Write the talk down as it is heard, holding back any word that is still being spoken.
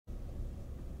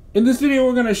In this video,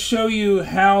 we're going to show you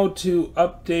how to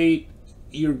update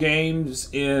your games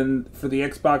for the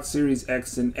Xbox Series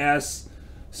X and S.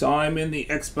 So I'm in the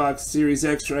Xbox Series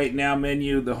X right now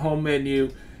menu, the home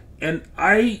menu, and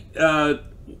I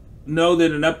know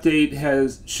that an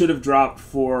update should have dropped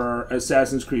for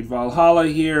Assassin's Creed Valhalla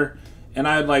here, and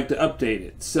I'd like to update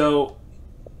it. So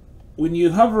when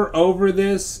you hover over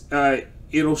this,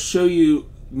 it'll show you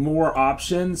more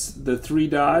options, the three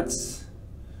dots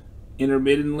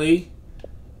intermittently,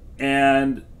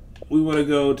 and we want to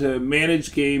go to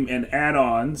manage game and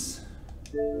add-ons,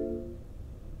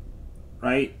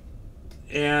 right?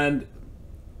 And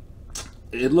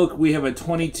look, we have a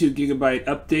 22 gigabyte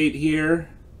update here,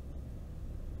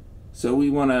 so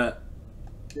we want to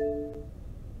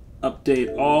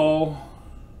update all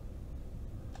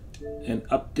and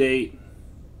update,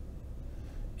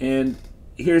 and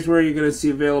here's where you're going to see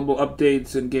available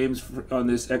updates and games on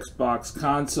this Xbox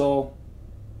console.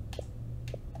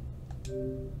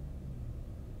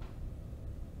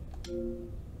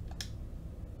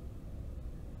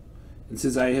 It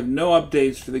says I have no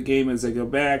updates for the game as I go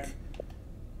back.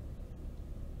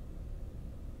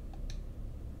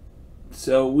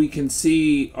 So we can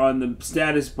see on the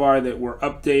status bar that we're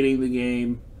updating the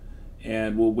game,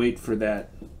 and we'll wait for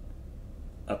that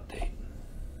update.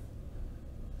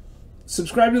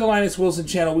 Subscribe to the Linus Wilson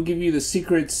channel. We'll give you the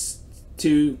secrets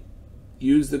to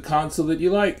use the console that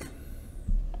you like.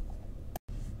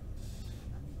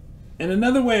 And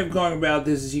another way of going about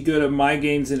this is you go to My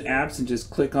Games and Apps and just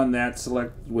click on that,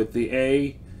 select with the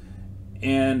A.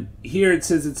 And here it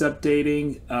says it's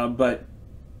updating, but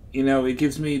you know, it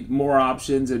gives me more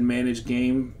options and manage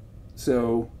game.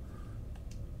 So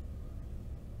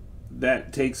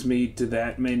that takes me to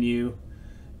that menu.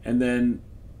 And then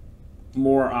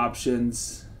more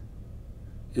options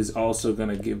is also going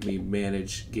to give me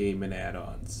manage game and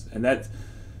add-ons, and that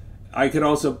I could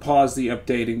also pause the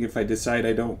updating if I decide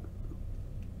I don't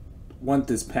want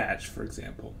this patch, for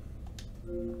example.